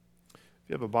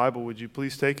you have a Bible, would you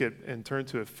please take it and turn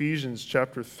to Ephesians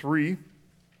chapter 3.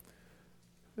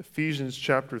 Ephesians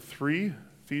chapter 3.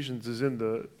 Ephesians is in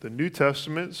the New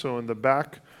Testament, so in the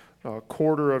back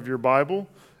quarter of your Bible,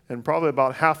 and probably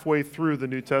about halfway through the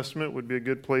New Testament would be a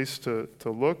good place to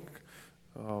look.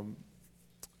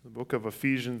 The book of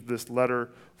Ephesians, this letter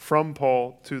from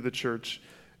Paul to the church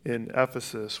in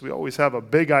Ephesus. We always have a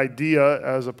big idea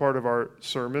as a part of our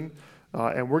sermon.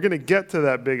 And we're going to get to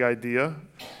that big idea,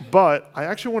 but I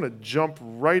actually want to jump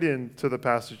right into the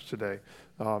passage today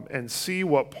and see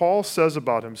what Paul says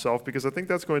about himself, because I think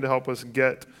that's going to help us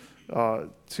get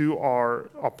to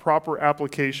a proper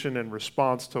application and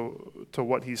response to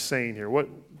what he's saying here,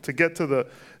 to get to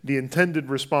the intended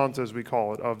response, as we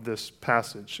call it, of this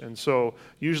passage. And so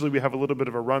usually we have a little bit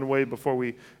of a runway before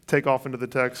we take off into the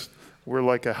text. We're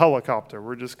like a helicopter.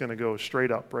 We're just going to go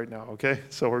straight up right now, okay?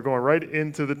 So we're going right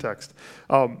into the text.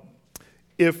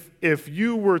 If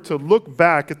you were to look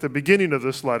back at the beginning of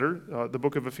this letter, the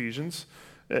book of Ephesians,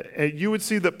 you would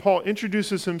see that Paul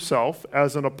introduces himself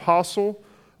as an apostle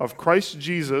of Christ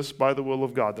Jesus by the will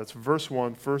of God. That's verse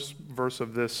 1, first verse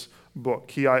of this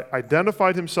book. He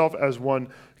identified himself as one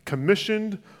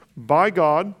commissioned by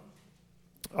God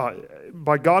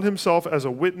himself as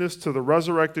a witness to the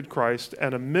resurrected Christ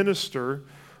and a minister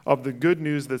of the good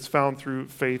news that's found through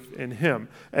faith in him.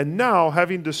 And now,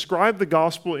 having described the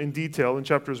gospel in detail in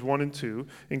chapters 1 and 2,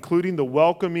 including the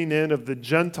welcoming in of the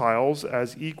Gentiles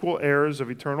as equal heirs of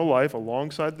eternal life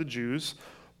alongside the Jews,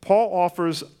 Paul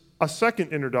offers a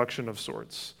second introduction of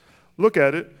sorts. Look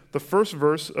at it, the first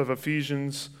verse of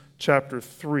Ephesians chapter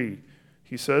 3.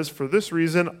 He says, "For this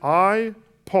reason, I,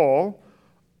 Paul,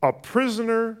 a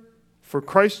prisoner for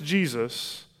Christ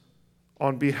Jesus,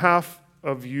 on behalf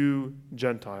of you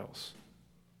Gentiles."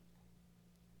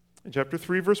 In chapter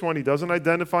 3, verse 1, he doesn't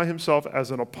identify himself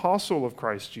as an apostle of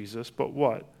Christ Jesus, but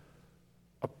what?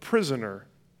 A prisoner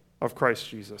of Christ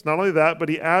Jesus. Not only that, but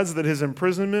he adds that his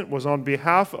imprisonment was on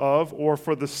behalf of, or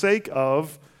for the sake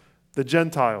of, the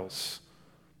Gentiles.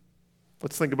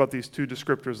 Let's think about these two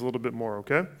descriptors a little bit more,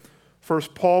 okay?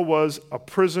 First, Paul was a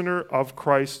prisoner of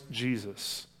Christ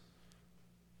Jesus.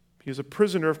 He was a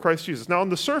prisoner of Christ Jesus. Now, on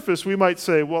the surface, we might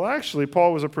say, well, actually,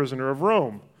 Paul was a prisoner of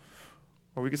Rome.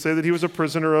 Or we could say that he was a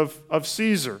prisoner of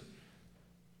Caesar.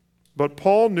 But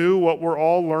Paul knew what we're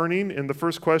all learning in the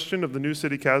first question of the New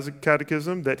City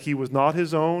Catechism, that he was not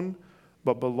his own,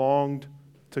 but belonged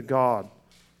to God.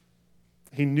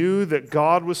 He knew that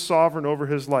God was sovereign over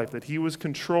his life, that he was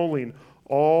controlling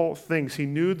all things. He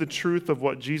knew the truth of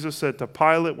what Jesus said to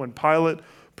Pilate when Pilate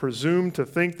presumed to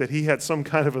think that he had some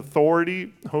kind of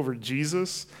authority over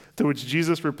Jesus, to which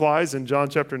Jesus replies in John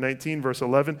chapter 19, verse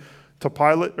 11, to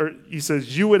Pilate, he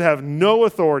says, "You would have no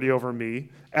authority over me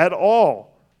at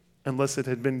all unless it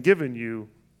had been given you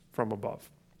from above."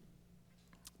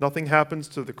 Nothing happens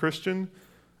to the Christian.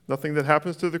 Nothing that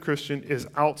happens to the Christian is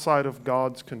outside of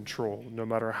God's control, no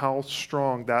matter how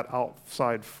strong that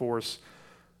outside force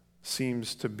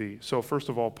seems to be. So first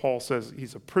of all, Paul says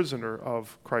he's a prisoner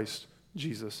of Christ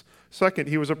Jesus. Second,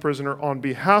 he was a prisoner on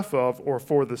behalf of, or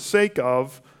for the sake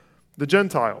of, the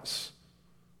Gentiles.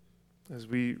 As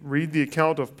we read the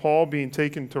account of Paul being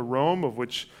taken to Rome, of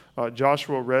which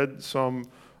Joshua read some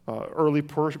early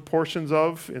portions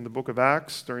of in the book of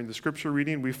Acts during the scripture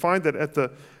reading, we find that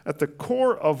at the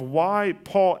core of why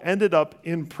Paul ended up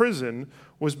in prison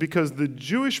was because the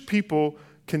Jewish people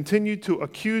continued to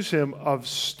accuse him of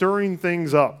stirring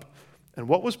things up. And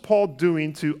what was Paul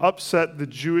doing to upset the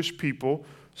Jewish people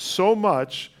so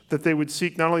much that they would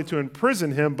seek not only to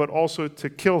imprison him, but also to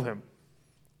kill him?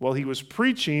 Well, he was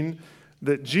preaching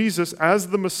that Jesus, as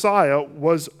the Messiah,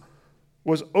 was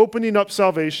opening up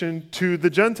salvation to the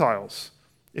Gentiles.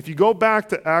 If you go back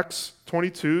to Acts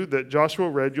 22 that Joshua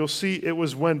read, you'll see it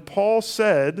was when Paul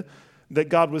said that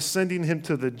God was sending him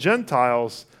to the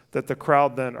Gentiles that the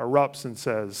crowd then erupts and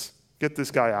says, "Get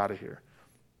this guy out of here."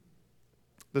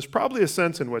 There's probably a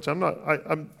sense in which,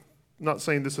 I'm not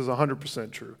saying this is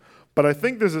 100% true, but I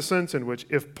think there's a sense in which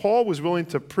if Paul was willing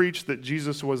to preach that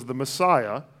Jesus was the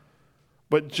Messiah,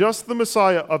 but just the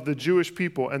Messiah of the Jewish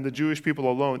people and the Jewish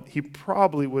people alone, he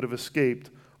probably would have escaped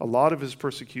a lot of his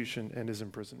persecution and his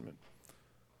imprisonment.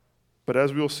 But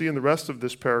as we will see in the rest of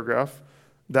this paragraph,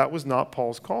 that was not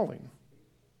Paul's calling.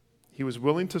 He was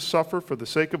willing to suffer for the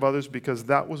sake of others because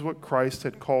that was what Christ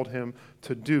had called him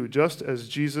to do, just as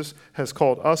Jesus has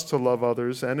called us to love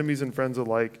others, enemies and friends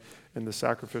alike, in the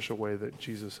sacrificial way that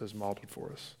Jesus has modeled for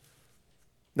us.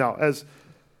 Now, as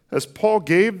Paul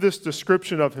gave this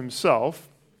description of himself,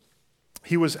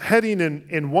 he was heading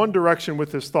in one direction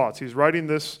with his thoughts. He's writing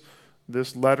this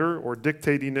letter, or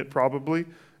dictating it probably,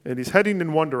 and he's heading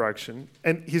in one direction,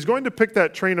 and he's going to pick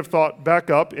that train of thought back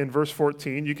up in verse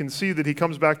 14. You can see that he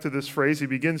comes back to this phrase. He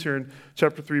begins here in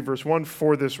chapter 3, verse 1,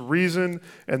 for this reason,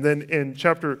 and then in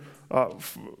chapter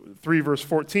 3, verse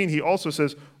 14, he also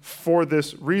says, for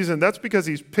this reason. That's because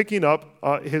he's picking up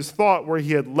his thought where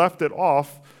he had left it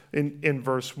off in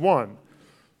verse 1.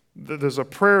 There's a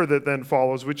prayer that then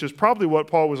follows, which is probably what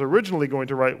Paul was originally going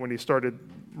to write when he started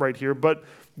right here, but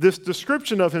this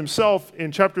description of himself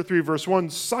in chapter 3, verse 1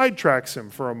 sidetracks him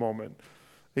for a moment.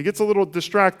 He gets a little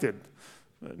distracted.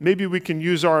 Maybe we can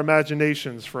use our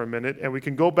imaginations for a minute, and we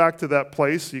can go back to that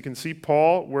place. You can see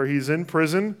Paul where he's in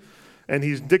prison, and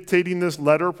he's dictating this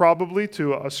letter probably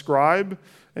to a scribe,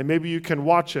 and maybe you can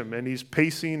watch him, and he's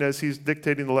pacing as he's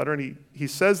dictating the letter, and he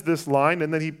says this line,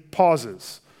 and then he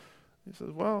pauses. He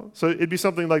says, well, so it'd be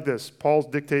something like this. Paul's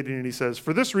dictating, and he says,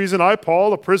 for this reason, I,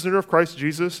 Paul, a prisoner of Christ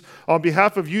Jesus, on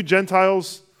behalf of you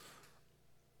Gentiles,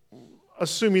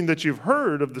 assuming that you've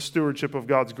heard of the stewardship of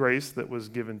God's grace that was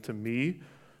given to me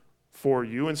for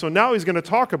you. And so now he's going to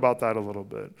talk about that a little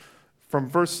bit. From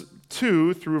verse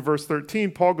 2 through verse 13,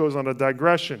 Paul goes on a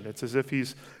digression. It's as if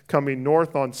he's coming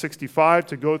north on 65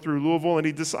 to go through Louisville, and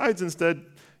he decides instead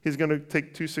he's going to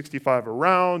take 265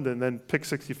 around and then pick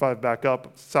 65 back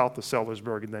up south of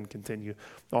Sellersburg and then continue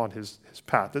on his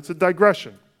path. It's a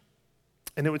digression.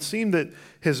 And it would seem that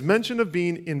his mention of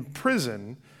being in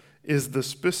prison is the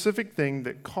specific thing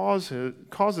that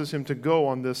causes him to go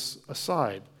on this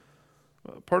aside.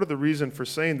 Part of the reason for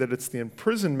saying that it's the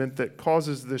imprisonment that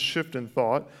causes this shift in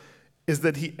thought is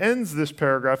that he ends this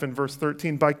paragraph in verse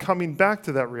 13 by coming back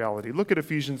to that reality. Look at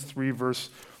Ephesians 3, verse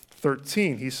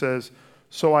 13. He says,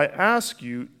 so I ask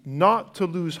you not to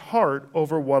lose heart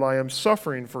over what I am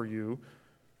suffering for you,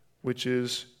 which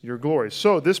is your glory.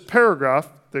 So this paragraph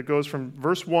that goes from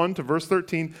verse 1 to verse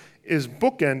 13 is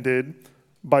bookended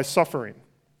by suffering.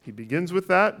 He begins with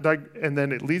that, and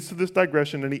then it leads to this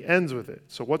digression, and he ends with it.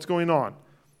 So what's going on?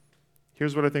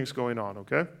 Here's what I think is going on,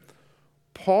 okay?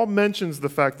 Paul mentions the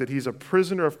fact that he's a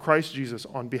prisoner of Christ Jesus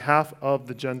on behalf of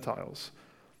the Gentiles.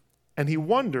 And he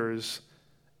wonders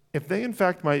if they in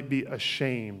fact might be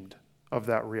ashamed of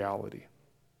that reality.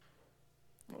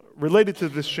 Related to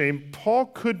this shame, Paul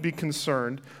could be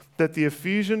concerned that the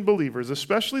Ephesian believers,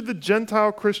 especially the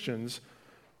Gentile Christians,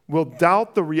 will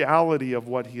doubt the reality of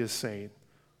what he is saying.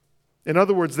 In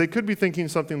other words, they could be thinking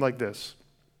something like this.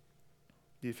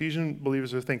 The Ephesian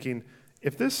believers are thinking,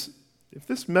 if this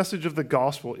message of the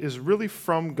gospel is really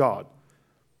from God,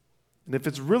 and if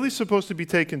it's really supposed to be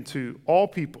taken to all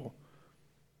people,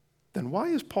 then why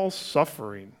is Paul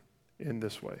suffering in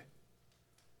this way?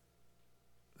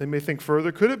 They may think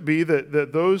further, could it be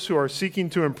that those who are seeking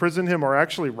to imprison him are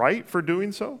actually right for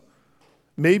doing so?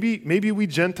 Maybe we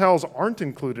Gentiles aren't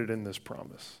included in this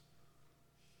promise.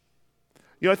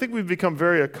 You know, I think we've become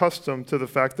very accustomed to the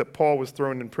fact that Paul was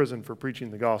thrown in prison for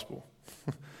preaching the gospel.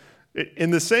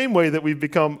 In the same way that we've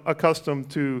become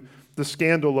accustomed to the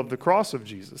scandal of the cross of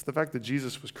Jesus, the fact that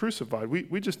Jesus was crucified.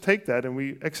 We just take that and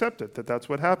we accept it, that that's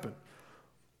what happened.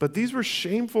 But these were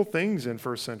shameful things in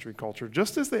first century culture,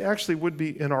 just as they actually would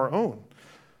be in our own.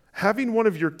 Having one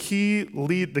of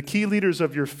the key leaders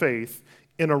of your faith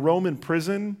in a Roman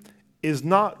prison is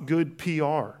not good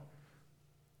PR.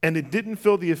 And it didn't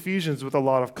fill the Ephesians with a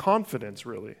lot of confidence,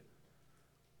 really.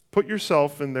 Put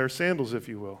yourself in their sandals, if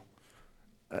you will.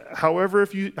 However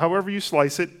you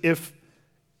slice it, if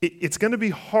it's going to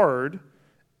be hard,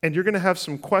 and you're going to have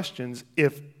some questions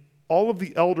if all of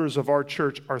the elders of our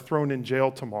church are thrown in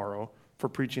jail tomorrow for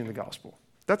preaching the gospel.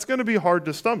 That's going to be hard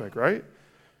to stomach, right?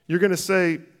 You're going to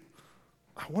say,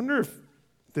 I wonder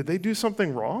did they do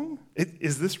something wrong?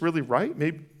 Is this really right?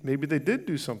 Maybe they did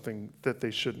do something that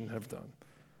they shouldn't have done.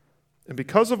 And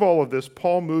because of all of this,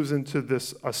 Paul moves into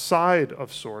this aside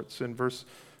of sorts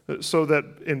so that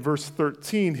in verse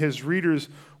 13, his readers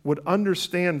would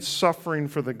understand suffering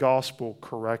for the gospel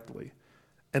correctly.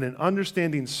 And in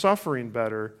understanding suffering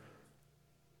better,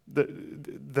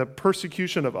 the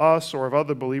persecution of us or of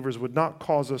other believers would not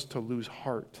cause us to lose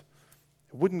heart.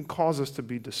 It wouldn't cause us to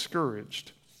be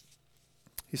discouraged.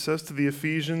 He says to the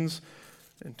Ephesians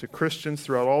and to Christians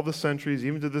throughout all the centuries,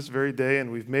 even to this very day,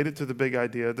 and we've made it to the big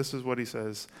idea, this is what he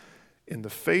says: in the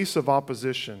face of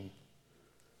opposition,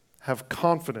 have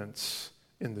confidence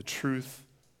in the truth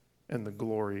and the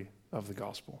glory of the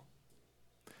gospel.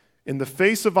 In the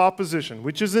face of opposition,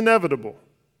 which is inevitable,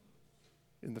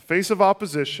 in the face of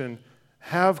opposition,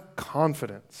 have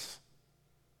confidence.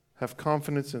 Have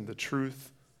confidence in the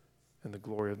truth and the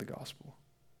glory of the gospel.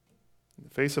 In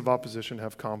the face of opposition,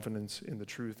 have confidence in the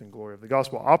truth and glory of the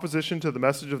gospel. Opposition to the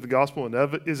message of the gospel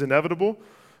is inevitable.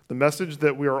 The message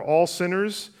that we are all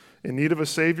sinners in need of a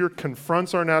Savior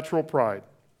confronts our natural pride.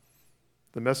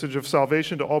 The message of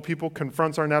salvation to all people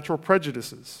confronts our natural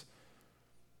prejudices.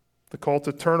 The call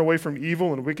to turn away from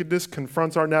evil and wickedness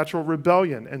confronts our natural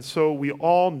rebellion. And so we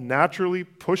all naturally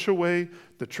push away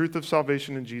the truth of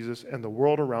salvation in Jesus, and the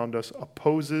world around us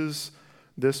opposes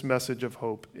this message of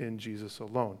hope in Jesus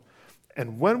alone.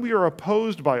 And when we are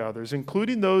opposed by others,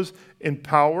 including those in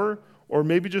power, or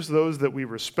maybe just those that we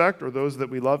respect or those that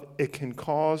we love, it can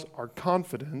cause our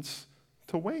confidence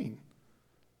to wane.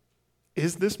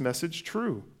 Is this message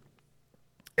true?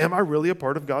 Am I really a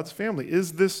part of God's family?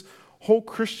 Is this whole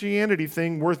Christianity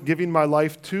thing worth giving my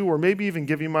life to, or maybe even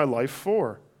giving my life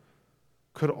for?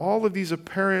 Could all of these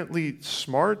apparently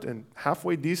smart and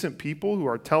halfway decent people who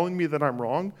are telling me that I'm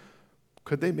wrong,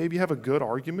 could they maybe have a good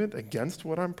argument against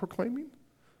what I'm proclaiming?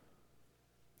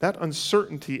 That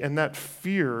uncertainty and that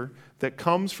fear that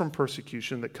comes from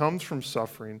persecution, that comes from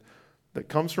suffering, that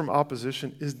comes from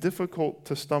opposition is difficult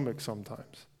to stomach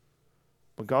sometimes.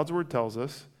 But God's word tells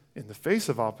us, in the face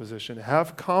of opposition,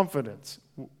 have confidence.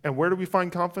 And where do we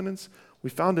find confidence? We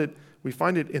find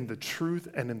it in the truth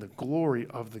and in the glory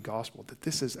of the gospel, that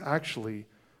this is actually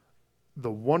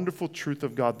the wonderful truth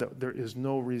of God, that there is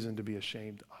no reason to be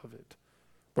ashamed of it,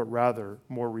 but rather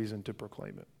more reason to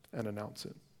proclaim it and announce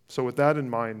it. So with that in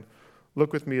mind,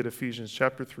 look with me at Ephesians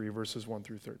chapter 3, verses 1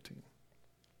 through 13.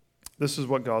 This is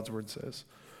what God's word says.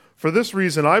 For this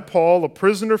reason, I, Paul, a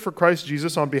prisoner for Christ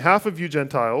Jesus, on behalf of you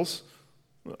Gentiles,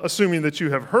 assuming that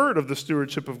you have heard of the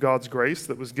stewardship of God's grace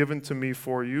that was given to me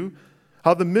for you,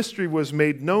 how the mystery was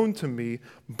made known to me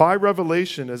by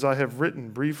revelation, as I have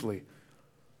written briefly.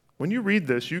 When you read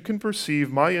this, you can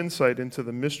perceive my insight into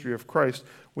the mystery of Christ,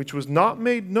 which was not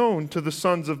made known to the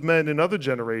sons of men in other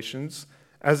generations,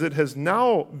 as it has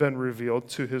now been revealed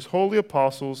to his holy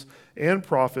apostles and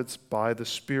prophets by the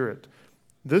Spirit.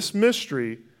 This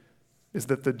mystery is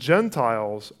that the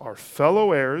Gentiles are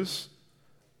fellow heirs,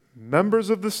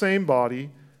 members of the same body,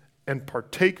 and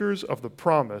partakers of the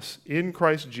promise in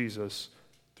Christ Jesus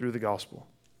through the gospel.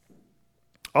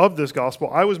 Of this gospel,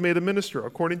 I was made a minister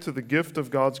according to the gift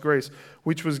of God's grace,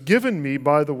 which was given me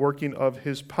by the working of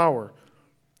his power.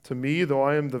 To me, though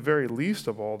I am the very least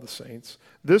of all the saints,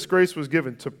 this grace was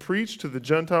given to preach to the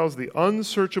Gentiles the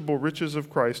unsearchable riches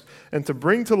of Christ, and to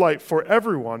bring to light for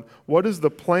everyone what is the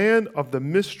plan of the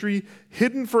mystery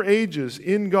hidden for ages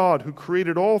in God, who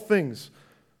created all things,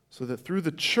 so that through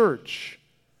the church,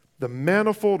 the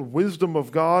manifold wisdom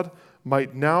of God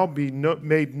might now be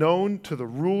made known to the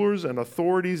rulers and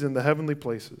authorities in the heavenly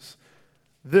places.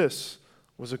 This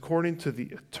was according to the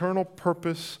eternal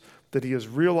purpose that he has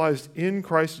realized in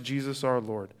Christ Jesus our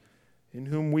Lord, in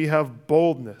whom we have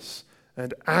boldness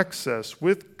and access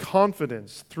with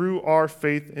confidence through our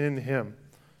faith in him.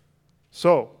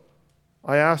 So,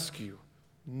 I ask you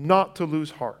not to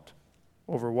lose heart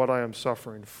over what I am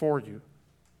suffering for you,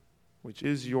 which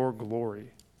is your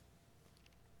glory.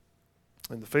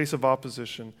 In the face of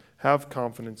opposition, have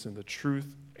confidence in the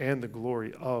truth and the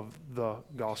glory of the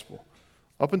gospel.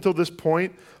 Up until this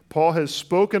point, Paul has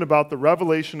spoken about the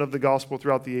revelation of the gospel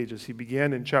throughout the ages. He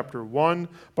began in chapter 1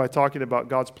 by talking about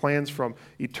God's plans from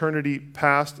eternity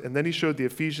past, and then he showed the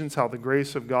Ephesians how the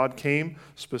grace of God came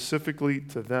specifically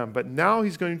to them. But now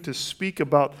he's going to speak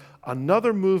about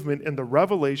another movement in the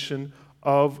revelation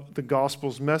of the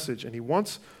gospel's message, and he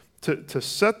wants to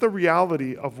set the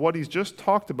reality of what he's just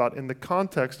talked about in the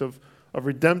context of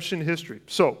redemption history.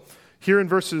 So, here in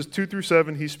verses 2 through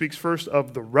 7, he speaks first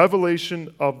of the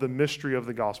revelation of the mystery of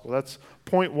the gospel. That's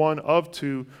point 1 of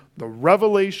 2, the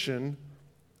revelation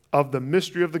of the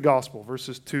mystery of the gospel,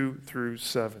 verses 2 through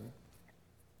 7.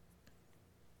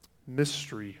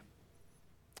 Mystery.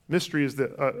 Mystery is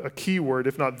a key word,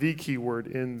 if not the key word,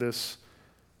 in this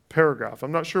paragraph.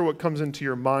 I'm not sure what comes into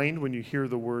your mind when you hear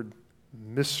the word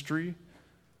mystery.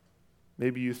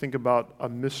 Maybe you think about a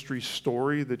mystery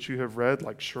story that you have read,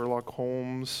 like Sherlock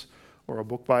Holmes, or a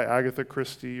book by Agatha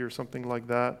Christie or something like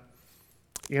that.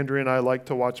 Andrea and I like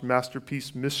to watch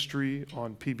Masterpiece Mystery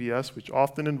on PBS, which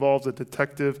often involves a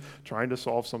detective trying to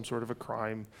solve some sort of a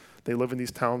crime. They live in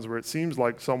these towns where it seems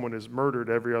like someone is murdered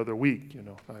every other week.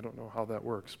 I don't know how that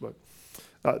works, but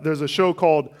there's a show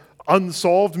called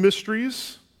Unsolved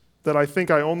Mysteries that I think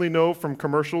I only know from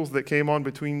commercials that came on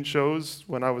between shows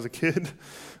when I was a kid.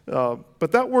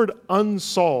 But that word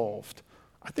unsolved,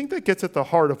 I think that gets at the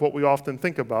heart of what we often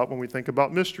think about when we think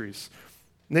about mysteries,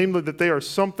 namely that they are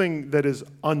something that is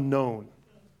unknown.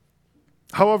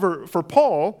 However, for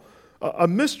Paul, a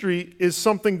mystery is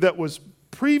something that was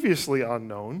previously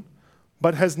unknown,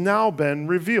 but has now been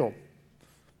revealed.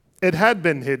 It had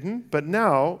been hidden, but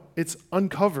now it's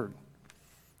uncovered.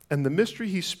 And the mystery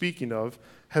he's speaking of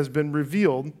has been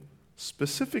revealed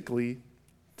specifically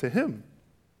to him.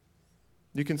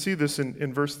 You can see this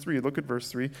in verse 3. Look at verse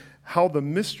 3. How the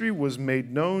mystery was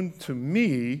made known to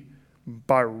me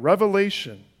by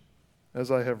revelation,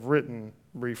 as I have written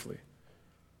briefly.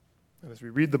 And as we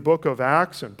read the book of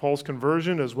Acts and Paul's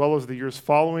conversion, as well as the years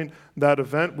following that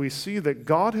event, we see that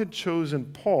God had chosen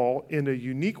Paul in a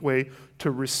unique way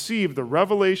to receive the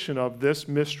revelation of this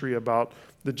mystery about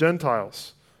the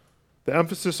Gentiles. The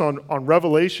emphasis on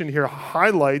revelation here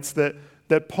highlights that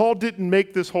Paul didn't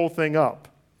make this whole thing up,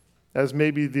 as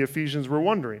maybe the Ephesians were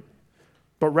wondering,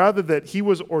 but rather that he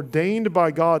was ordained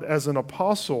by God as an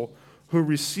apostle who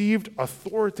received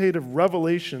authoritative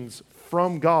revelations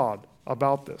from God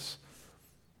about this.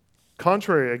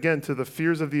 Contrary, again, to the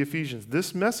fears of the Ephesians,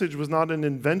 this message was not an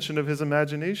invention of his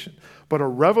imagination, but a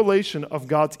revelation of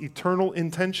God's eternal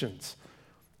intentions.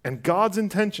 And God's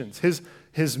intentions,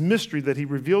 his mystery that he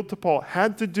revealed to Paul,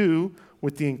 had to do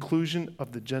with the inclusion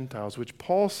of the Gentiles, which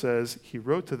Paul says he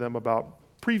wrote to them about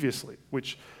previously,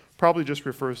 which probably just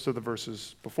refers to the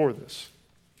verses before this.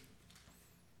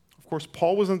 Of course,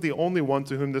 Paul wasn't the only one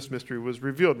to whom this mystery was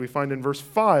revealed. We find in verse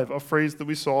 5 a phrase that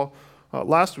we saw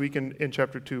last week in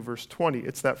chapter 2, verse 20.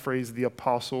 It's that phrase, the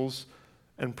apostles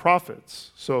and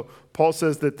prophets. So Paul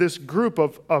says that this group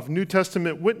of New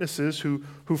Testament witnesses who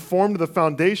formed the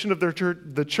foundation of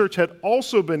the church had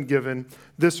also been given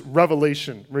this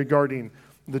revelation regarding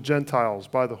the Gentiles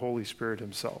by the Holy Spirit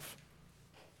himself.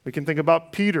 We can think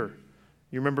about Peter.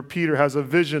 You remember Peter has a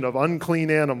vision of unclean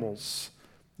animals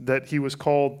that he was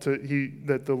called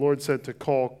that the Lord said to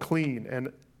call clean.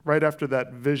 And right after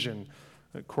that vision,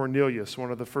 Cornelius,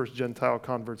 one of the first Gentile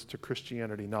converts to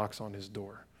Christianity, knocks on his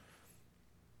door.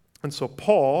 And so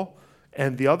Paul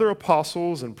and the other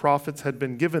apostles and prophets had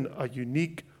been given a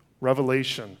unique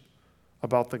revelation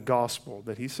about the gospel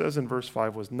that he says in verse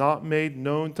 5 was not made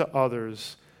known to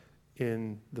others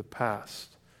in the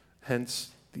past.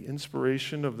 Hence, the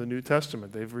inspiration of the New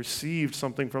Testament. They've received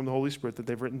something from the Holy Spirit that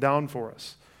they've written down for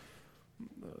us.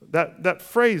 That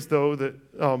phrase, though, that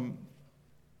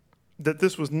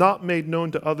this was not made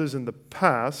known to others in the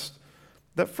past,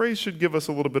 that phrase should give us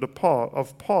a little bit of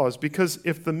pause, because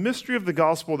if the mystery of the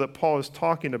gospel that Paul is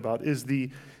talking about is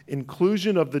the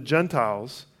inclusion of the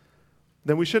Gentiles,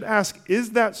 then we should ask,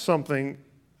 is that something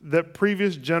that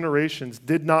previous generations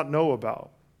did not know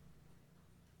about?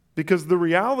 Because the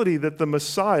reality that the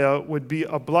Messiah would be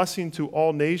a blessing to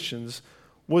all nations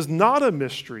was not a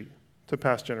mystery to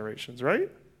past generations, right?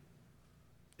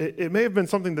 It may have been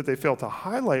something that they failed to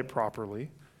highlight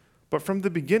properly, but from the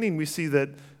beginning we see that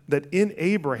in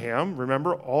Abraham,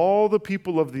 remember, all the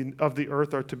people of the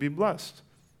earth are to be blessed.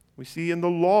 We see in the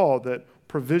law that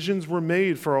provisions were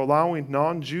made for allowing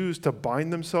non-Jews to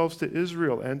bind themselves to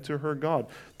Israel and to her God.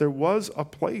 There was a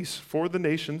place for the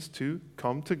nations to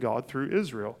come to God through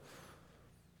Israel.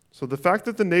 So the fact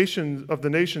that the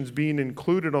nations being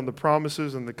included on the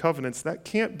promises and the covenants, that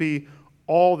can't be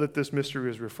all that this mystery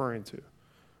is referring to,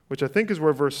 which I think is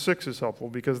where verse 6 is helpful,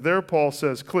 because there Paul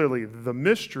says clearly, the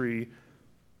mystery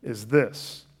is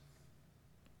this.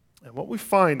 And what we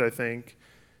find, I think,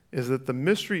 is that the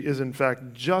mystery is in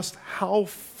fact just how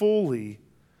fully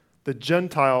the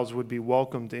Gentiles would be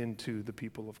welcomed into the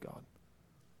people of God.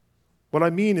 What I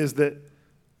mean is that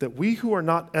we who are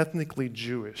not ethnically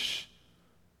Jewish,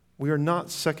 we are not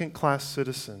second-class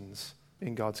citizens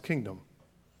in God's kingdom.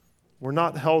 We're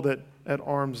not held at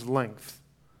arm's length.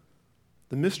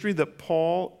 The mystery that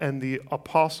Paul and the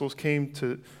apostles came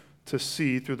to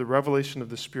see through the revelation of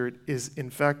the Spirit is, in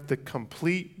fact, the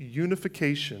complete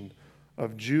unification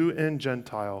of Jew and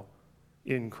Gentile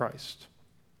in Christ.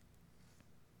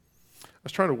 I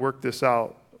was trying to work this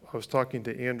out. I was talking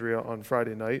to Andrea on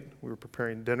Friday night. We were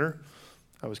preparing dinner.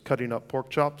 I was cutting up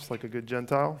pork chops like a good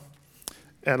Gentile.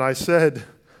 And I said,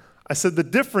 the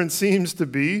difference seems to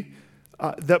be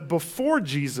that before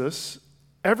Jesus,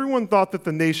 everyone thought that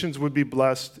the nations would be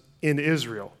blessed in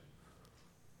Israel.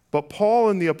 But Paul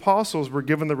and the apostles were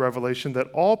given the revelation that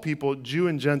all people, Jew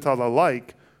and Gentile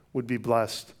alike, would be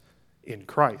blessed in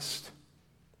Christ.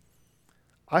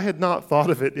 I had not thought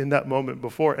of it in that moment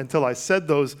before until I said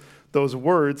those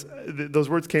words. Those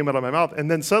words came out of my mouth, and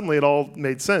then suddenly it all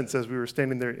made sense as we were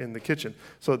standing there in the kitchen.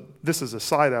 So this is a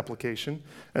side application,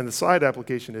 and the side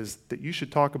application is that you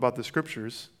should talk about the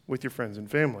scriptures with your friends and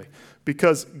family,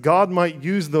 because God might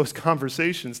use those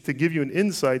conversations to give you an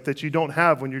insight that you don't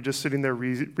have when you're just sitting there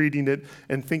reading it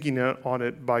and thinking on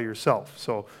it by yourself.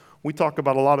 So we talk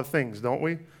about a lot of things, don't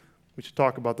we? We should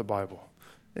talk about the Bible,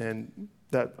 and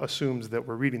that assumes that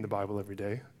we're reading the Bible every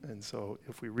day. And so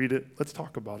if we read it, let's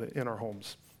talk about it in our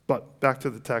homes. But back to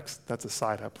the text, that's a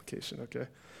side application, okay?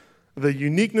 The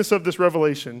uniqueness of this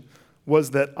revelation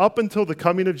was that up until the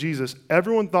coming of Jesus,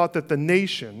 everyone thought that the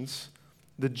nations,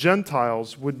 the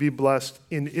Gentiles, would be blessed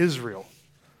in Israel.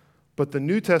 But the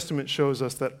New Testament shows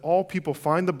us that all people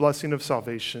find the blessing of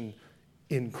salvation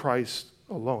in Christ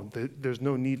alone. There's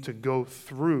no need to go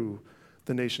through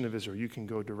the nation of Israel. You can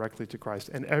go directly to Christ,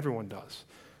 and everyone does.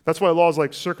 That's why laws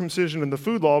like circumcision and the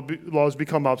food laws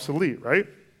become obsolete, right?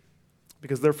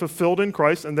 Because they're fulfilled in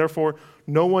Christ, and therefore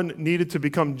no one needed to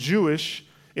become Jewish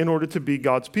in order to be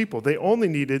God's people. They only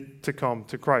needed to come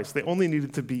to Christ. They only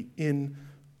needed to be in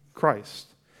Christ.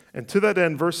 And to that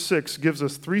end, verse 6 gives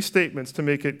us 3 statements to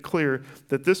make it clear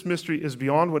that this mystery is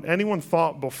beyond what anyone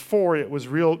thought before it was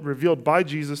revealed by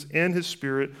Jesus and his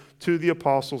Spirit to the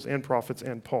apostles and prophets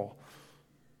and Paul.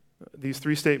 These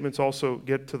 3 statements also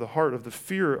get to the heart of the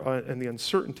fear and the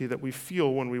uncertainty that we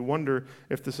feel when we wonder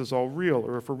if this is all real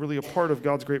or if we're really a part of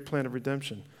God's great plan of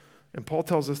redemption. And Paul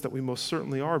tells us that we most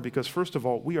certainly are, because first of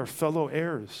all, we are fellow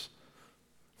heirs.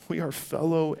 We are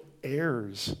fellow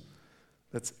heirs.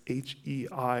 That's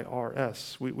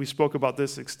H-E-I-R-S. We spoke about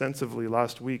this extensively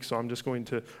last week, so I'm just going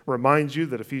to remind you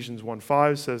that Ephesians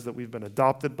 1:5 says that we've been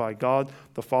adopted by God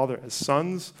the Father as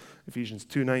sons. Ephesians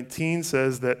 2:19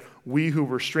 says that we who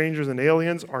were strangers and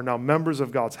aliens are now members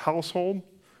of God's household.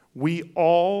 We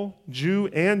all, Jew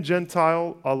and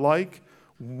Gentile alike,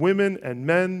 women and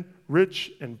men,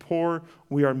 rich and poor,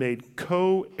 we are made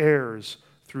co-heirs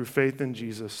through faith in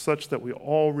Jesus, such that we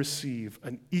all receive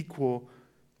an equal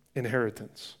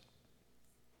inheritance.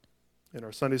 In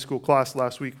our Sunday school class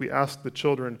last week, we asked the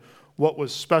children what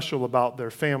was special about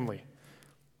their family.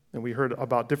 And we heard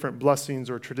about different blessings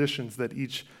or traditions that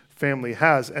each family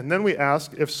has. And then we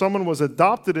asked if someone was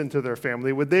adopted into their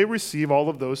family, would they receive all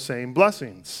of those same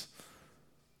blessings?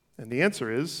 And the answer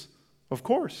is, of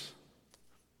course.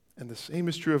 And the same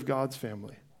is true of God's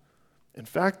family. In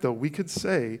fact, though, we could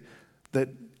say that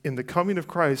in the coming of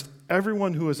Christ,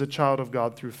 everyone who is a child of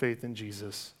God through faith in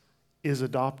Jesus is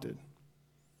adopted.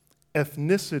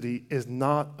 Ethnicity is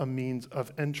not a means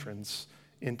of entrance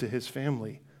into his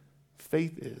family.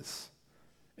 Faith is.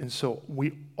 And so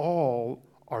we all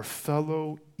are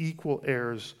fellow equal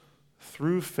heirs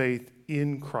through faith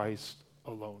in Christ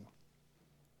alone.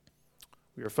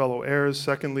 We are fellow heirs.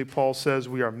 Secondly, Paul says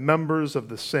we are members of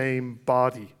the same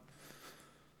body.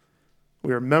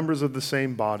 We are members of the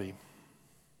same body.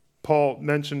 Paul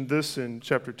mentioned this in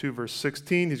chapter 2, verse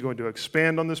 16. He's going to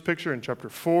expand on this picture in chapter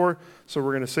 4. So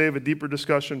we're going to save a deeper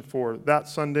discussion for that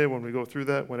Sunday when we go through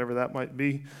that, whenever that might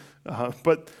be.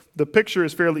 But the picture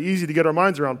is fairly easy to get our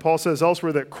minds around. Paul says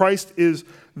elsewhere that Christ is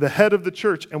the head of the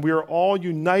church, and we are all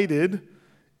united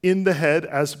in the head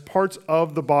as parts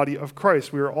of the body of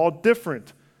Christ. We are all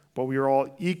different, but we are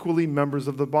all equally members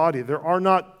of the body. There are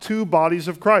not 2 bodies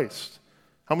of Christ.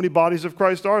 How many bodies of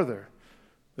Christ are there?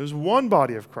 There's one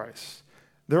body of Christ.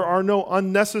 There are no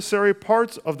unnecessary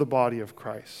parts of the body of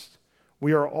Christ.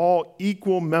 We are all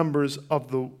equal members of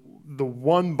the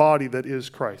one body that is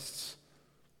Christ's.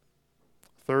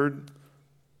 Third,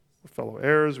 we're fellow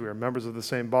heirs. We are members of the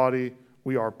same body.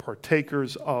 We are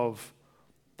partakers of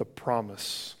the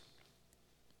promise.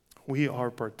 We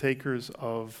are partakers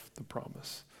of the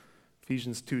promise.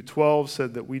 Ephesians 2:12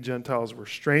 said that we Gentiles were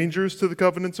strangers to the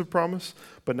covenants of promise,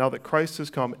 but now that Christ has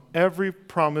come, every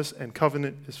promise and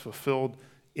covenant is fulfilled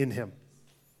in him.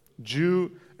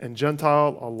 Jew and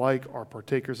Gentile alike are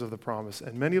partakers of the promise,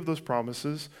 and many of those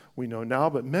promises we know now,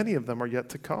 but many of them are yet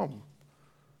to come.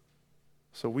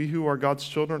 So we who are God's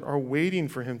children are waiting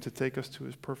for him to take us to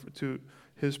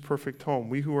his perfect home.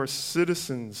 We who are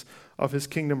citizens of his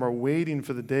kingdom are waiting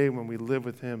for the day when we live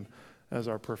with him as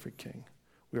our perfect king.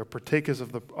 We are partakers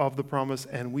of the promise,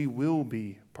 and we will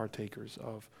be partakers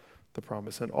of the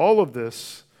promise. And all of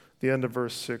this, the end of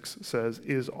verse 6 says,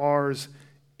 is ours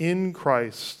in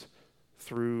Christ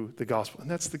through the gospel. And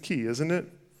that's the key, isn't it?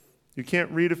 You can't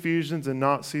read Ephesians and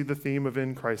not see the theme of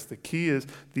in Christ. The key is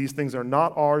these things are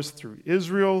not ours through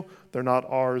Israel. They're not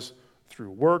ours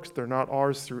through works. They're not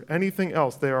ours through anything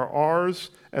else. They are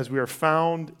ours as we are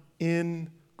found in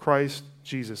Christ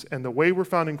Jesus. And the way we're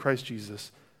found in Christ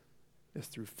Jesus is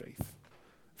through faith.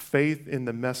 Faith in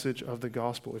the message of the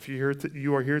gospel. If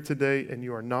you are here today and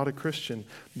you are not a Christian,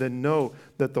 then know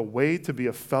that the way to be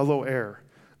a fellow heir,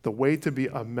 the way to be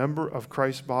a member of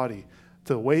Christ's body,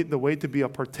 the way to be a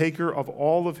partaker of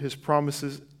all of his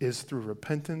promises is through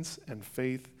repentance and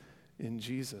faith in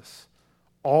Jesus.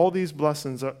 All these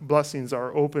blessings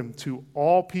are open to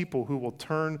all people who will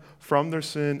turn from their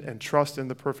sin and trust in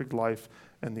the perfect life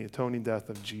and the atoning death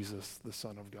of Jesus, the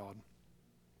Son of God.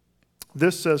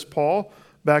 This, says Paul,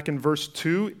 back in verse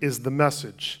 2, is the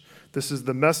message. This is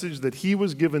the message that he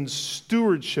was given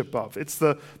stewardship of. It's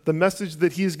the message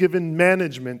that he is given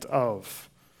management of.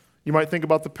 You might think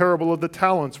about the parable of the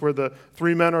talents, where the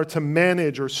 3 men are to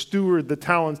manage or steward the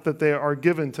talents that they are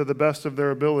given to the best of their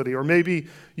ability. Or maybe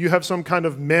you have some kind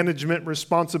of management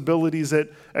responsibilities at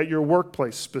your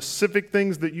workplace, specific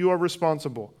things that you are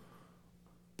responsible.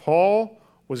 Paul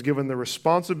was given the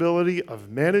responsibility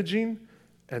of managing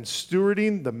and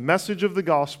stewarding the message of the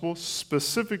gospel,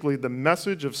 specifically the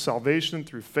message of salvation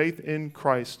through faith in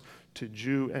Christ to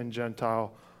Jew and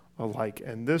Gentile alike.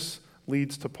 And this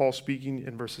leads to Paul speaking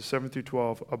in verses 7 through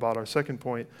 12 about our second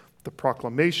point, the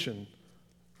proclamation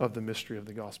of the mystery of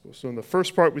the gospel. So in the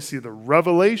first part, we see the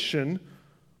revelation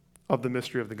of the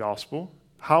mystery of the gospel,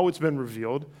 how it's been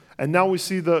revealed, and now we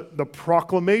see the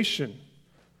proclamation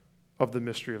of the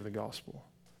mystery of the gospel.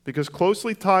 Because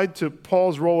closely tied to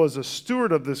Paul's role as a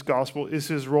steward of this gospel is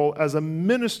his role as a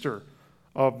minister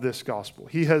of this gospel.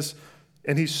 He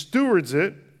stewards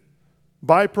it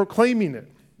by proclaiming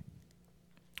it.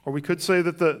 Or we could say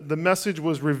that the message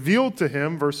was revealed to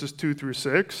him, verses 2 through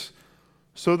 6,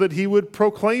 so that he would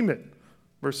proclaim it,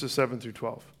 verses 7 through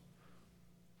 12.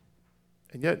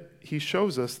 And yet, he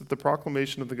shows us that the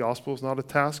proclamation of the gospel is not a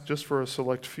task just for a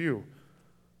select few,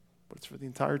 but it's for the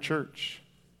entire church.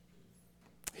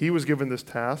 He was given this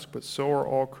task, but so are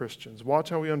all Christians. Watch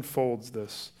how he unfolds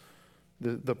this,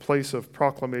 the place of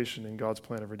proclamation in God's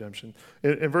plan of redemption.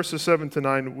 In verses 7 to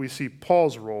 9, we see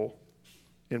Paul's role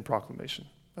in proclamation.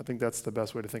 I think that's the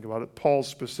best way to think about it. Paul's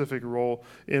specific role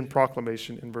in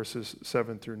proclamation in verses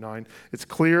 7 through 9. It's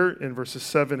clear in verses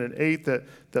 7 and 8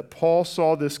 that Paul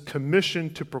saw this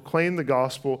commission to proclaim the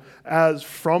gospel as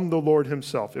from the Lord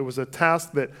himself. It was a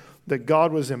task that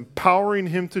God was empowering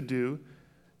him to do,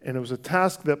 and it was a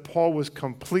task that Paul was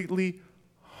completely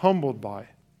humbled by.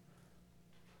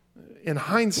 In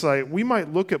hindsight, we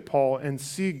might look at Paul and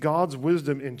see God's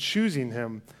wisdom in choosing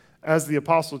him as the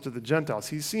apostle to the Gentiles.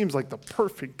 He seems like the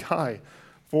perfect guy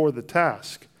for the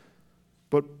task.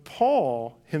 But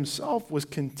Paul himself was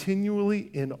continually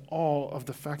in awe of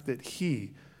the fact that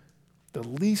he, the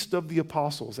least of the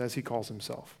apostles, as he calls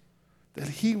himself, that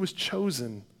he was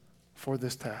chosen for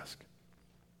this task.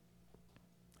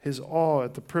 His awe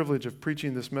at the privilege of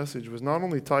preaching this message was not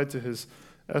only tied to his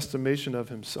estimation of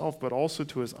himself, but also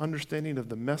to his understanding of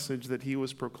the message that he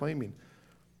was proclaiming.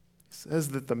 He says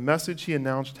that the message he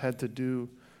announced had to do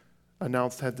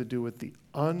with the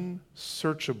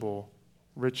unsearchable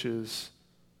riches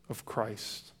of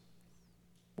Christ.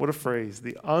 What a phrase,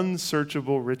 the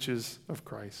unsearchable riches of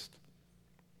Christ.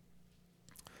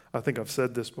 I think I've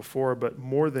said this before, but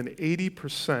more than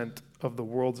 80% of the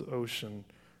world's ocean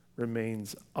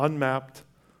remains unmapped,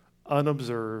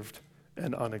 unobserved,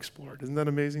 and unexplored. Isn't that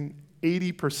amazing?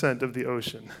 80% of the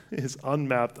ocean is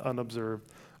unmapped,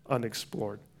 unobserved,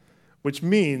 unexplored. Which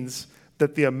means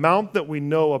that the amount that we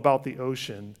know about the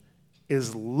ocean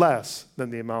is less than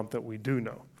the amount that we do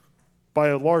know, by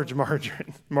a large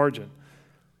margin.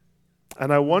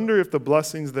 And I wonder if the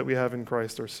blessings that we have in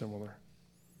Christ are similar.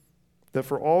 That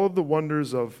for all of the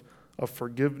wonders of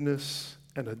forgiveness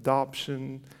and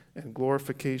adoption and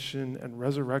glorification and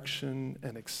resurrection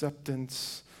and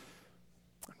acceptance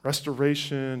and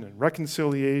restoration and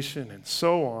reconciliation and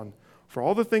so on, for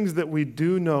all the things that we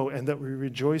do know and that we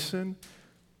rejoice in,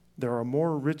 there are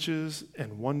more riches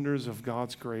and wonders of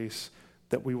God's grace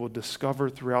that we will discover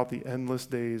throughout the endless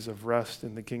days of rest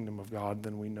in the kingdom of God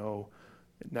than we know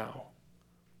now.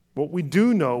 What we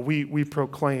do know, we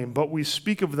proclaim, but we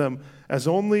speak of them as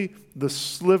only the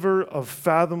sliver of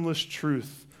fathomless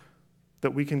truth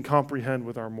that we can comprehend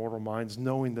with our mortal minds,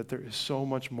 knowing that there is so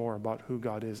much more about who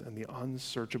God is and the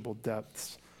unsearchable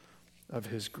depths of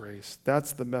his grace.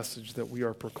 That's the message that we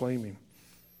are proclaiming.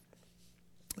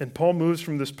 And Paul moves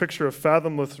from this picture of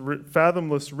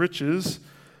fathomless riches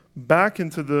back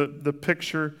into the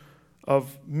picture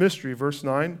of mystery. Verse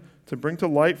 9, to bring to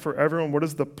light for everyone what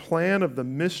is the plan of the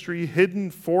mystery hidden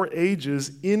for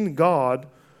ages in God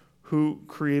who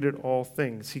created all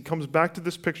things. He comes back to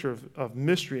this picture of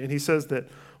mystery, and he says that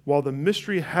while the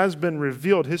mystery has been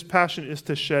revealed, his passion is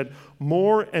to shed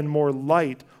more and more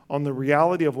light on the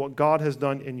reality of what God has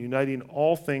done in uniting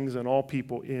all things and all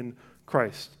people in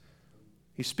Christ.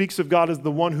 He speaks of God as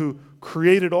the one who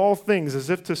created all things, as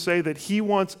if to say that he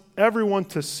wants everyone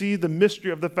to see the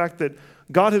mystery of the fact that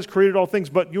God has created all things.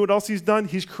 But you know what else he's done?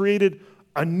 He's created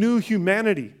a new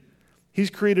humanity. He's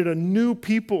created a new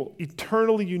people,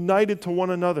 eternally united to one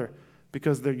another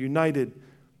because they're united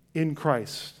in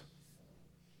Christ.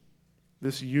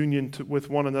 This union with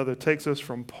one another takes us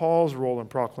from Paul's role in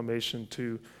proclamation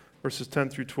to verses 10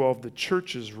 through 12, the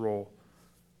church's role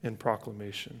in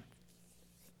proclamation.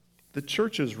 the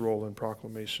church's role in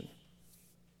proclamation.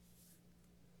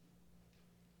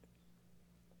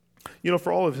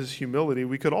 For all of his humility,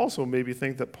 we could also maybe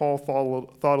think that Paul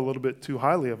thought a little bit too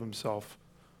highly of himself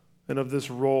and of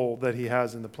this role that he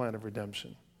has in the plan of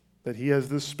redemption, that he has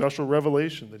this special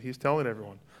revelation that he's telling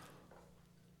everyone.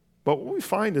 But what we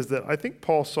find is that I think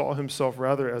Paul saw himself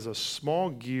rather as a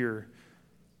small gear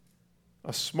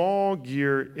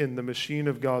in the machine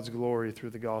of God's glory through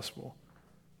the gospel.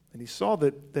 And he saw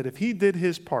that if he did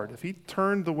his part, if he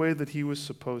turned the way that he was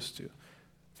supposed to,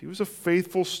 if he was a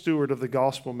faithful steward of the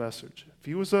gospel message, if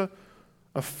he was a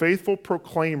faithful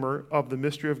proclaimer of the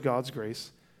mystery of God's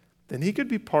grace, then he could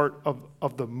be part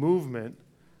of the movement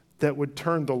that would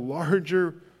turn the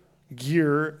larger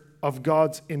gear of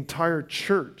God's entire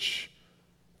church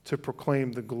to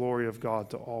proclaim the glory of God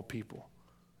to all people.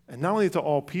 And not only to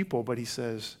all people, but he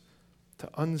says to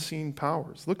unseen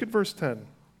powers. Look at verse 10.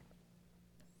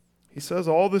 He says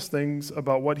all these things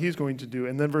about what he's going to do.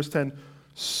 And then verse 10,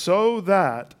 so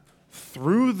that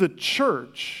through the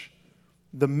church,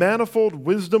 the manifold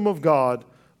wisdom of God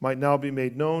might now be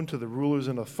made known to the rulers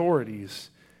and authorities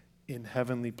in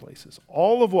heavenly places.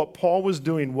 All of what Paul was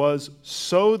doing was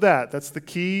so that, that's the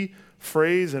key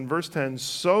phrase in verse 10,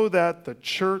 so that the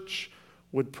church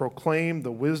would proclaim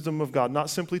the wisdom of God, not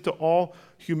simply to all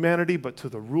humanity, but to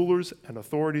the rulers and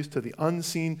authorities, to the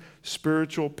unseen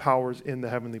spiritual powers in the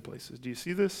heavenly places. Do you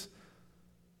see this?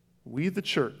 We, the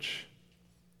church,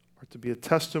 are to be a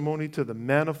testimony to the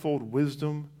manifold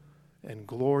wisdom and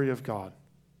glory of God.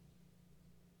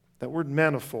 That word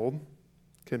manifold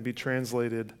can be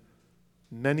translated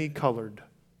many-colored.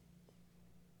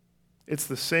 It's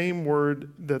the same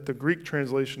word that the Greek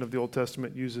translation of the Old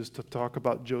Testament uses to talk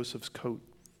about Joseph's coat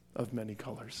of many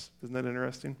colors. Isn't that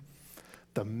interesting?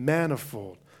 The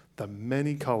manifold, the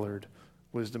many-colored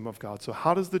wisdom of God. So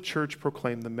how does the church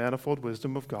proclaim the manifold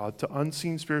wisdom of God to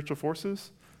unseen spiritual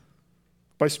forces?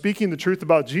 By speaking the truth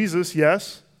about Jesus,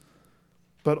 yes,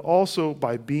 but also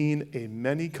by being a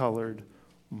many-colored,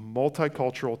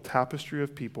 multicultural tapestry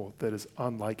of people that is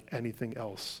unlike anything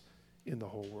else in the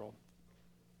whole world.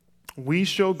 We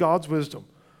show God's wisdom,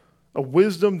 a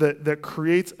wisdom that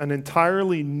creates an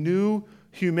entirely new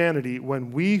humanity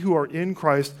when we who are in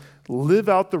Christ live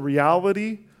out the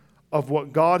reality of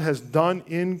what God has done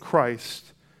in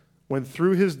Christ when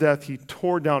through his death he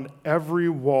tore down every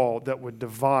wall that would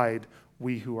divide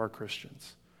we who are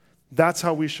Christians. That's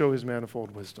how we show his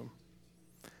manifold wisdom.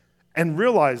 And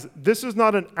realize this is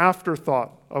not an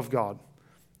afterthought of God.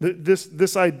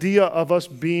 This idea of us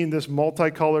being this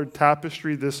multicolored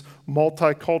tapestry, this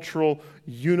multicultural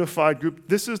unified group,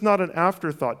 this is not an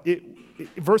afterthought.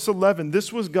 Verse 11,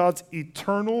 this was God's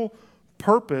eternal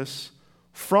purpose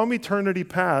from eternity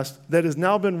past that has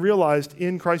now been realized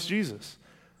in Christ Jesus.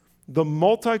 The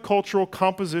multicultural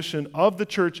composition of the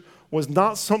church was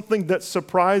not something that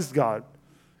surprised God.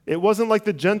 It wasn't like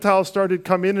the Gentiles started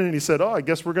come in and he said, I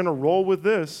guess we're going to roll with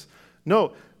this.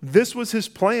 No, this was his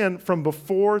plan from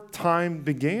before time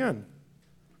began.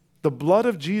 The blood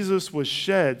of Jesus was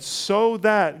shed so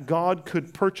that God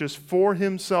could purchase for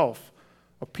himself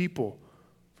a people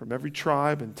from every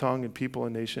tribe and tongue and people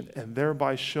and nation, and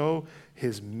thereby show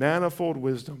his manifold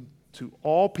wisdom to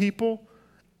all people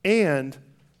and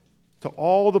to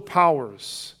all the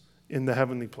powers in the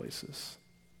heavenly places.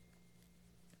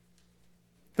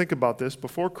 Think about this.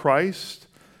 Before Christ,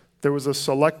 there was a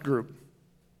select group.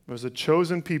 There was a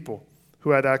chosen people who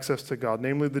had access to God,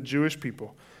 namely the Jewish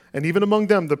people. And even among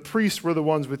them, the priests were the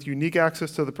ones with unique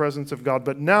access to the presence of God.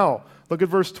 But now, look at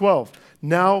verse 12.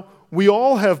 Now we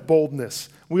all have boldness.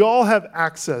 We all have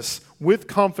access with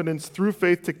confidence through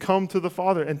faith to come to the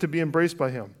Father and to be embraced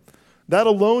by him. That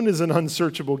alone is an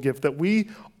unsearchable gift, that we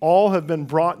all have been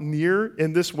brought near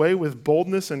in this way with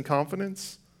boldness and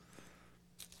confidence.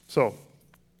 So,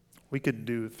 we could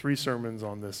do 3 sermons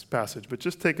on this passage, but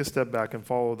just take a step back and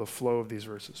follow the flow of these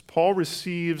verses. Paul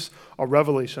receives a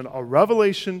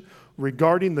revelation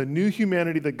regarding the new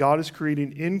humanity that God is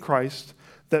creating in Christ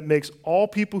that makes all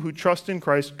people who trust in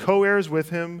Christ co-heirs with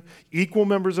him, equal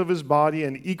members of his body,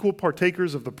 and equal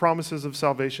partakers of the promises of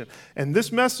salvation. And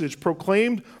this message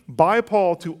proclaimed by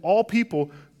Paul to all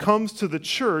people comes to the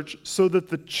church so that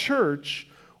the church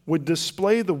would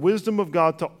display the wisdom of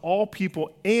God to all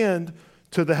people and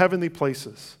to the heavenly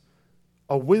places.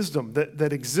 A wisdom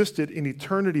that existed in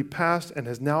eternity past and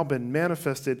has now been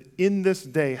manifested in this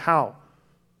day. How?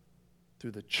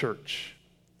 Through the church.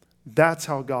 That's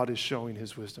how God is showing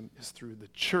his wisdom, is through the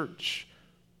church.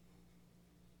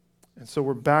 And so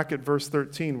we're back at verse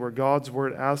 13 where God's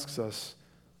word asks us,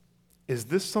 is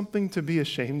this something to be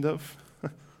ashamed of?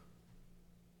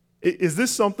 Is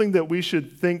this something that we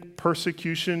should think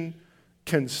persecution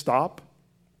can stop?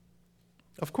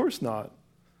 Of course not.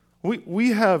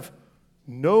 We have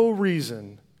no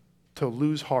reason to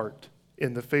lose heart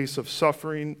in the face of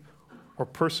suffering or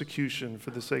persecution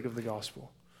for the sake of the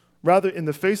gospel. Rather, in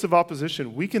the face of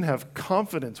opposition, we can have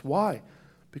confidence. Why?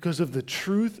 Because of the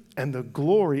truth and the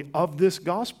glory of this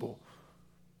gospel.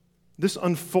 This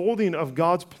unfolding of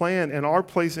God's plan and our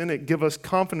place in it give us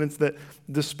confidence that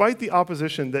despite the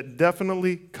opposition that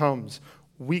definitely comes,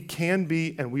 we can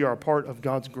be and we are a part of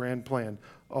God's grand plan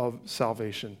of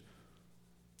salvation.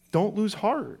 Don't lose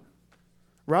heart.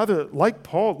 Rather, like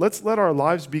Paul, let's let our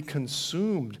lives be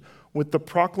consumed with the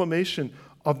proclamation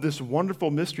of this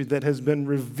wonderful mystery that has been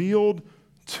revealed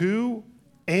to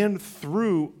and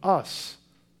through us.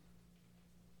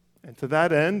 And to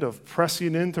that end of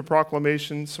pressing into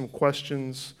proclamation, some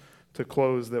questions to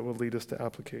close that will lead us to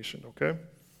application, okay?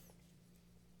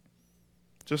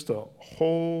 Just a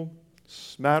whole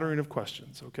smattering of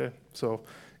questions, okay? So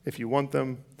if you want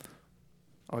them,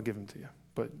 I'll give them to you.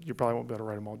 But you probably won't be able to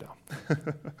write them all down.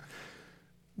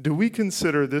 Do we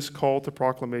consider this call to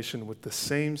proclamation with the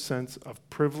same sense of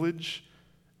privilege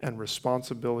and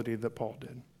responsibility that Paul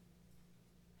did?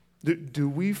 Do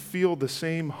we feel the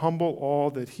same humble awe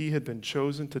that he had been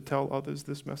chosen to tell others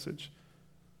this message?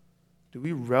 Do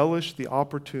we relish the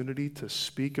opportunity to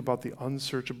speak about the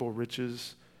unsearchable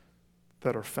riches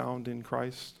that are found in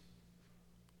Christ?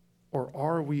 Or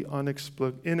are we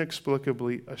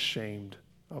inexplicably ashamed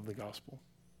of the gospel?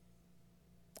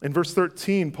 In verse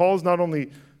 13, Paul is not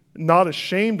only not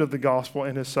ashamed of the gospel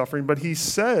and his suffering, but he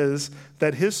says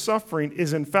that his suffering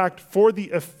is in fact for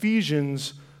the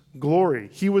Ephesians' glory.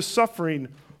 He was suffering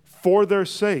for their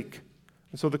sake.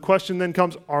 And so the question then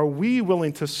comes, are we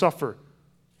willing to suffer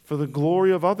for the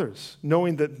glory of others,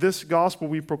 knowing that this gospel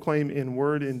we proclaim in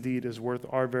word and deed is worth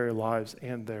our very lives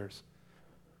and theirs?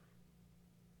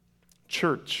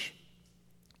 Church.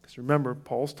 Because remember,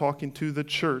 Paul's talking to the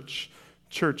church.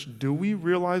 Church, do we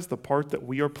realize the part that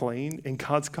we are playing in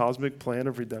God's cosmic plan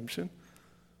of redemption?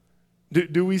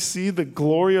 Do we see the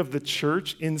glory of the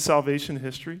church in salvation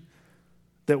history?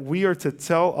 That we are to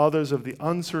tell others of the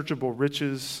unsearchable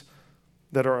riches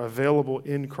that are available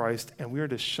in Christ, and we are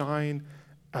to shine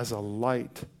as a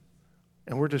light.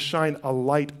 And we're to shine a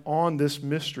light on this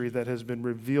mystery that has been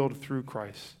revealed through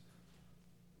Christ.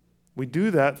 We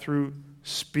do that through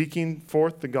speaking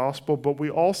forth the gospel, but we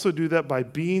also do that by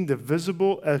being the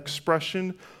visible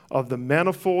expression of the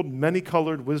manifold,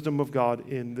 many-colored wisdom of God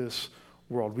in this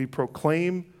world. We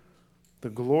proclaim the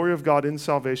glory of God in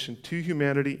salvation to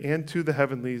humanity and to the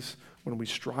heavenlies when we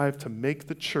strive to make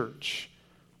the church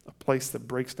a place that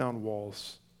breaks down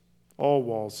walls, all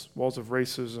walls of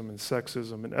racism and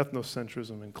sexism and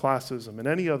ethnocentrism and classism and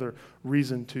any other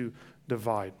reason to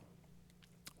divide.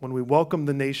 When we welcome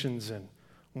the nations in,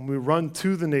 when we run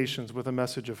to the nations with a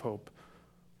message of hope,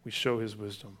 we show his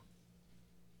wisdom.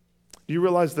 Do you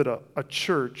realize that a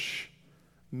church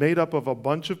made up of a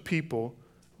bunch of people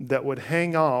that would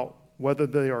hang out, whether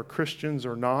they are Christians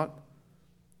or not,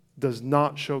 does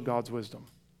not show God's wisdom?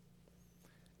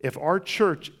 If our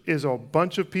church is a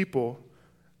bunch of people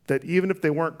that even if they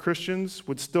weren't Christians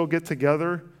would still get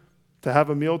together to have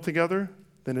a meal together,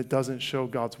 then it doesn't show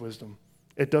God's wisdom.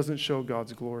 It doesn't show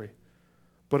God's glory.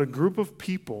 But a group of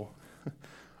people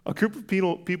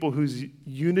whose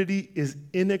unity is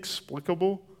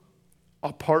inexplicable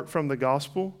apart from the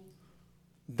gospel,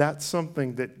 that's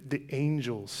something that the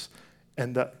angels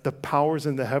and the powers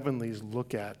in the heavenlies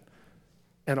look at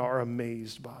and are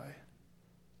amazed by.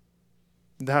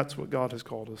 That's what God has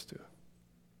called us to.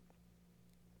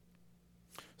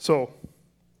 So,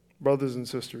 brothers and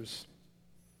sisters,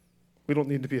 we don't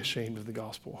need to be ashamed of the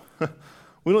gospel.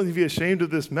 We don't need to be ashamed of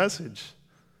this message.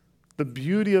 The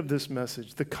beauty of this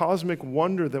message, the cosmic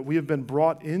wonder that we have been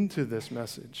brought into this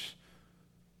message.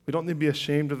 We don't need to be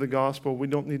ashamed of the gospel. We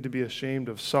don't need to be ashamed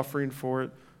of suffering for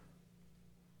it,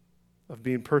 of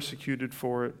being persecuted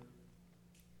for it,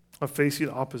 of facing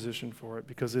opposition for it,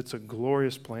 because it's a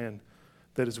glorious plan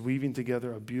that is weaving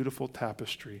together a beautiful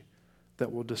tapestry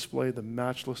that will display the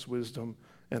matchless wisdom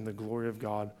and the glory of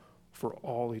God for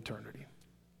all eternity.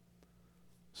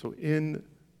 So in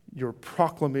your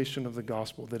proclamation of the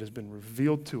gospel that has been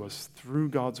revealed to us through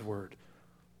God's word,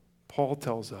 Paul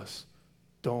tells us,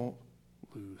 don't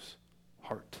lose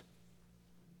heart.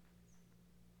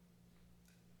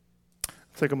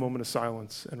 Take a moment of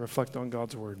silence and reflect on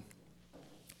God's word,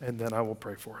 and then I will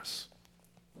pray for us.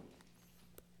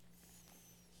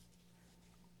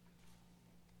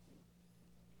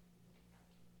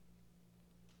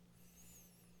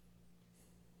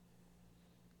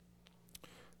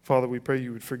 Father, we pray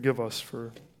you would forgive us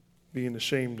for being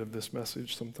ashamed of this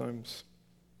message sometimes,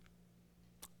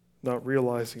 not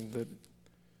realizing that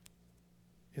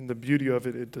in the beauty of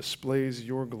it, it displays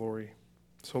your glory.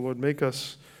 So Lord, make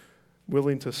us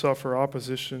willing to suffer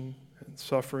opposition and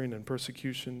suffering and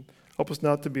persecution. Help us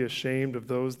not to be ashamed of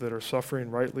those that are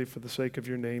suffering rightly for the sake of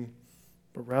your name,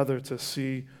 but rather to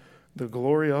see the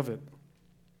glory of it.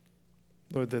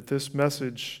 Lord, that this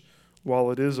message,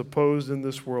 while it is opposed in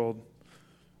this world,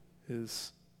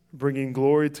 is bringing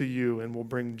glory to you and will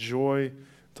bring joy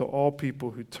to all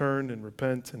people who turn and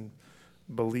repent and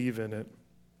believe in it.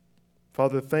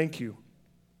 Father, thank you.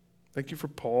 Thank you for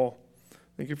Paul.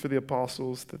 Thank you for the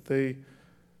apostles, that they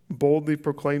boldly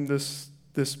proclaim this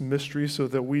mystery so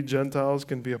that we Gentiles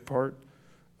can be a part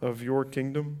of your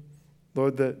kingdom.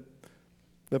 Lord, that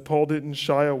Paul didn't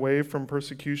shy away from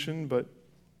persecution, but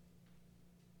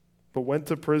went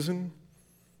to prison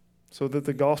so that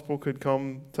the gospel could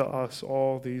come to us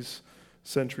all these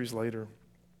centuries later.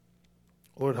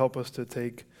 Lord, help us to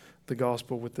take the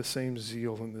gospel with the same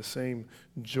zeal and the same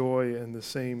joy and the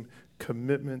same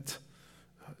commitment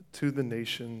to the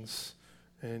nations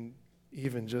and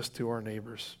even just to our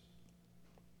neighbors.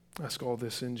 I ask all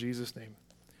this in Jesus' name.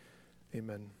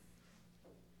 Amen.